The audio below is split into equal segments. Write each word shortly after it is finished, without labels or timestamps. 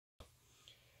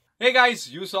Hey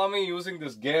guys, you saw me using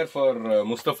this gear for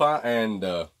Mustafa, and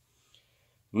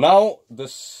now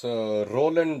this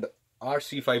Roland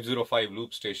RC505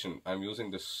 loop station. I'm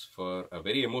using this for a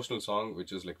very emotional song,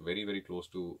 which is like very close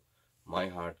to my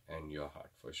heart and your heart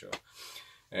for sure.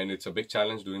 And it's a big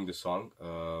challenge doing this song,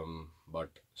 but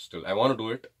still I want to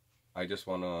do it. I just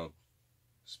want to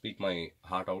speak my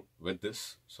heart out with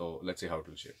this. So let's see how it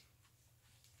will shape.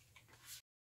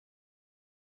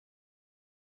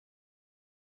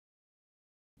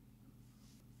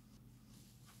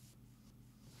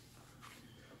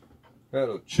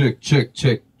 Hello, check.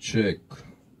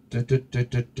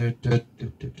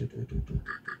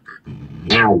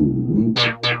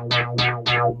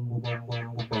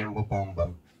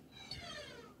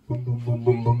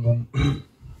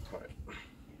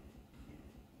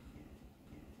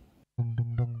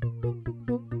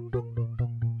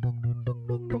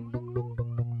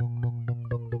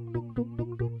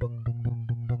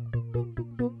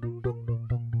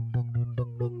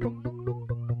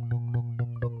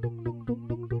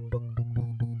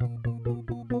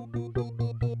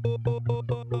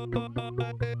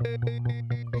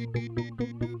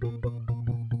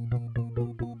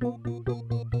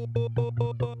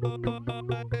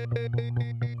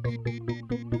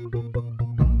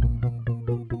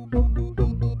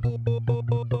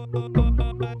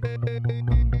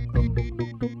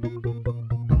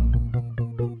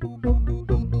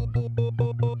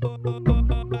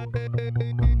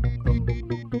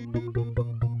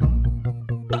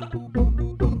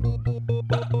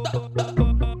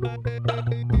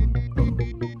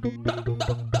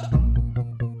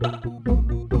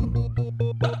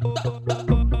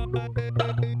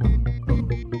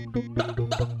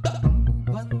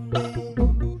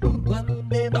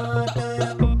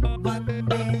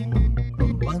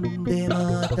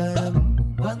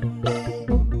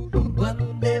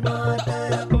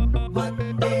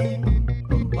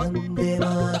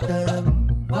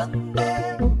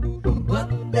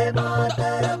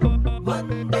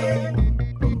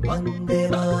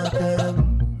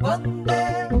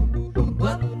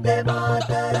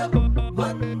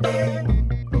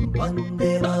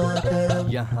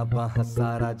 यहाँ वहाँ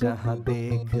सारा जहाँ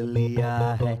देख लिया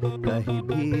है, कहीं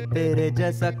भी तेरे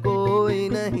जैसा कोई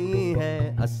नहीं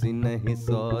है। 80 नहीं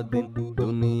 100 दिन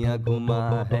दुनिया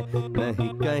घुमा है, नहीं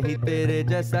कहीं तेरे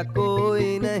जैसा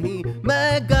कोई नहीं।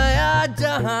 मैं गया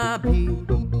जहाँ भी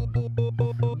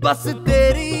बस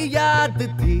तेरी याद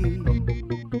थी,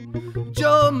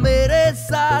 जो मेरे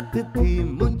साथ थी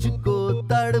मुझको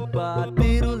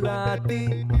तड़पाती रुलाती।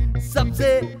 सबसे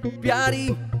प्यारी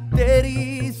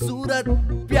तेरी सूरत,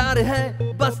 प्यार है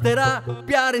बस तेरा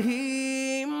प्यार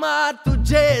ही। माँ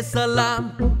तुझे सलाम,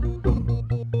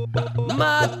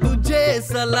 माँ तुझे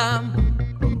सलाम,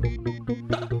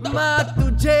 माँ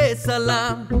तुझे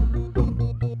सलाम,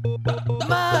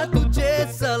 माँ तुझे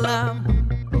सलाम।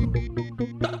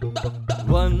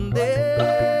 वंदे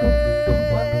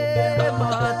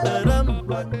मातरम,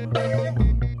 वंदे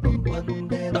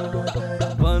मातरम,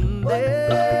 वंदे मातरम, वंदे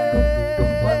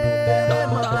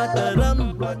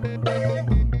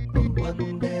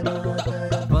मातरम,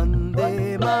 वंदे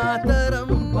मातरम,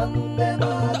 वंदे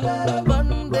मातरम,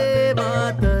 वंदे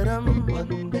मातरम,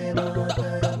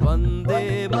 वंदे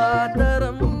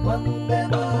मातरम,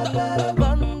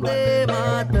 वंदे मातरम,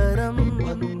 वंदे मातरम,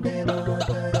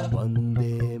 वंदे मातरम,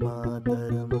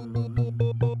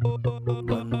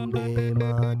 वंदे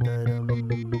मातरम,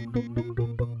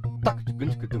 वंदे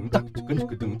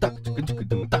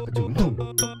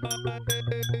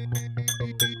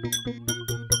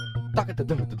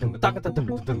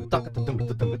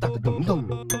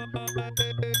मातरम,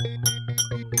 वंदे मातरम।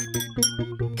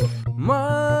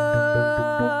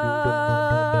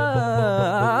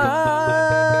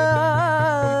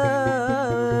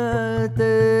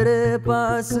 तेरे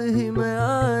पास ही मैं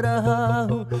आ रहा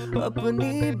हूँ,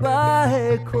 अपनी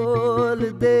बाहें खोल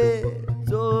दे।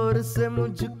 जोर से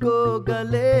मुझको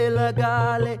गले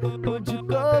लगा ले,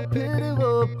 मुझको फिर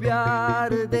वो प्यार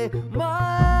दे।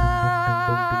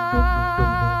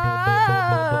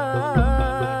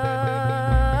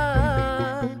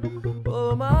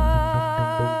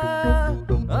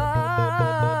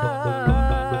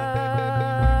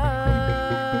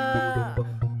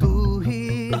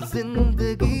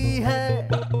 जिंदगी है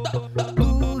तू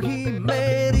ही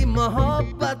मेरी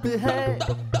मोहब्बत है,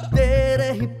 तेरे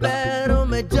ही पैरों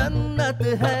में जन्नत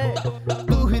है।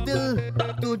 तू ही दिल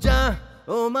तू जान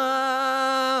ओ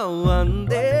माँ।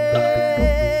 वंदे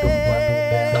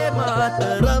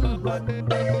मातरम,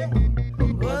 वंदे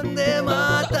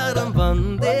मातरम,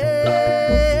 वंदे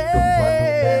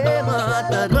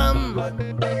मातरम,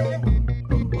 वंदे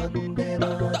मातरम,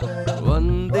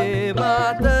 वंदे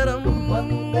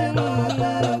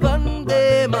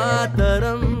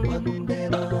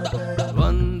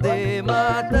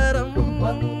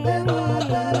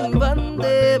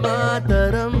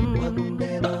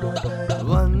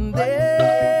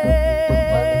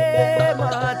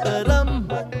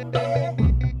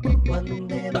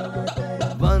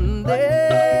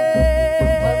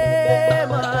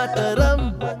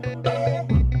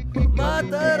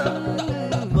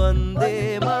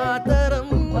मातरम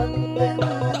वंदे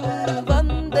मातरम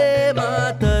वंदे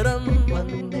मातरम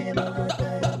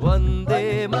वंदे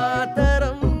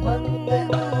मातरम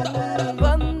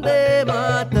वंदे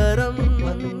मातरम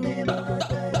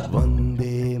वंदे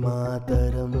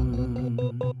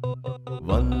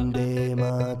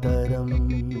मातरम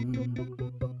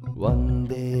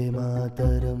वंदे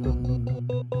मातरम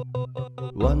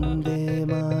वंदे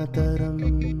मातरम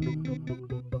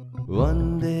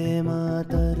वंदे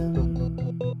मातरम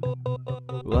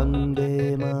वंदे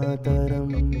मातरम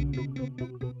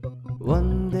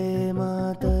वंदे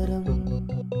मातरम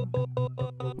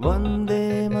वंदे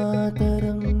मातरम